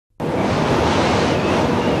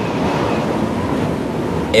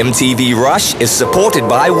MTV Rush is supported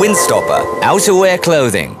by Windstopper outerwear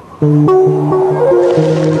clothing.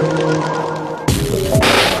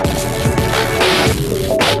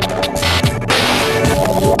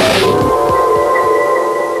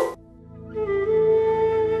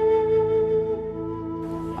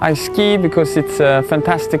 I ski because it's a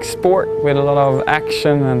fantastic sport with a lot of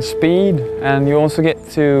action and speed, and you also get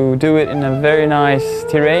to do it in a very nice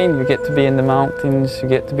terrain. You get to be in the mountains, you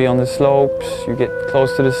get to be on the slopes, you get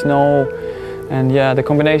close to the snow, and yeah, the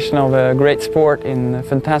combination of a great sport in the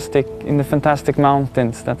fantastic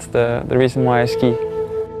mountains, that's the reason why I ski.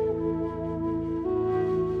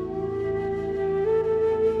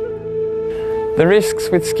 The risks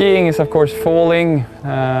with skiing is of course falling.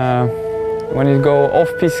 When you go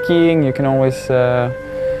off-piste skiing, you can always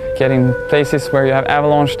get in places where you have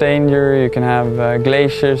avalanche danger, you can have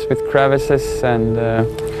glaciers with crevices and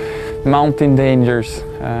mountain dangers.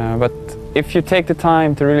 But if you take the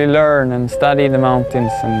time to really learn and study the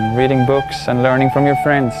mountains and reading books and learning from your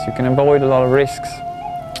friends, you can avoid a lot of risks.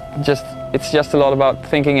 It's just a lot about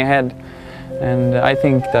thinking ahead. And I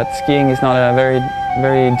think that skiing is not a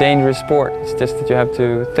very dangerous sport. It's just that you have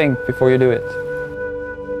to think before you do it.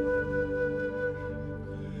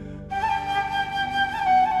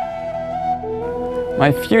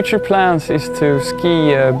 My future plans is to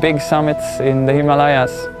ski big summits in the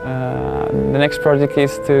Himalayas. The next project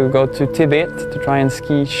is to go to Tibet to try and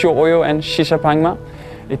ski Shoyo and Shishapangma.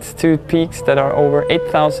 It's two peaks that are over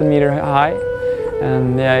 8,000 meters high.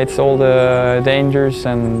 And yeah, it's all the dangers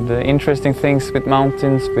and the interesting things with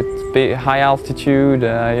mountains, with big, high altitude. You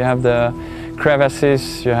have the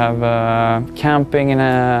crevasses, you have camping in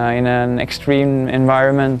an extreme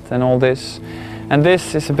environment and all this. And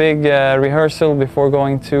this is a big rehearsal before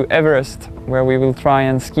going to Everest, where we will try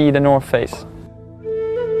and ski the North Face.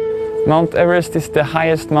 Mount Everest is the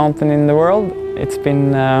highest mountain in the world. It's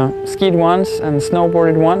been skied once and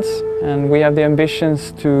snowboarded once, and we have the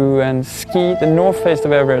ambitions to ski the North Face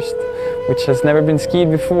of Everest, which has never been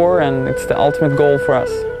skied before, and it's the ultimate goal for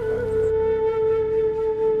us.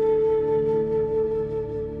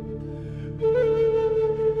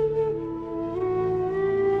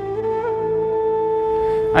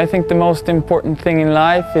 I think the most important thing in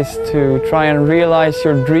life is to try and realize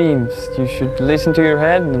your dreams. You should listen to your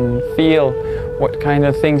head and feel what kind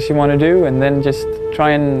of things you want to do, and then just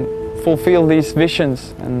try and fulfill these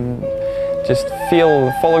visions and just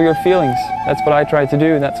follow your feelings. That's what I try to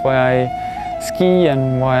do. That's why I ski,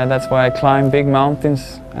 and that's why I climb big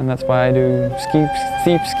mountains, and that's why I do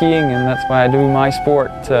steep skiing, and that's why I do my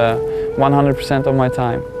sport 100% of my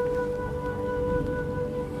time.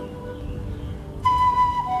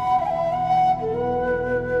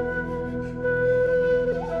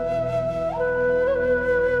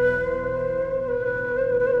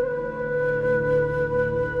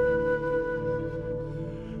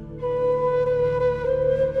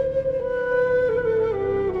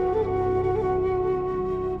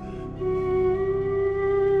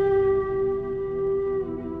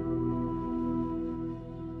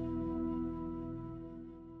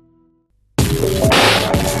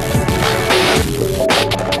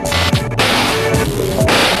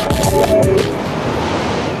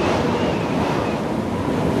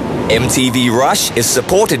 MTV Rush is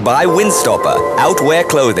supported by Windstopper outerwear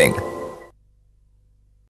clothing.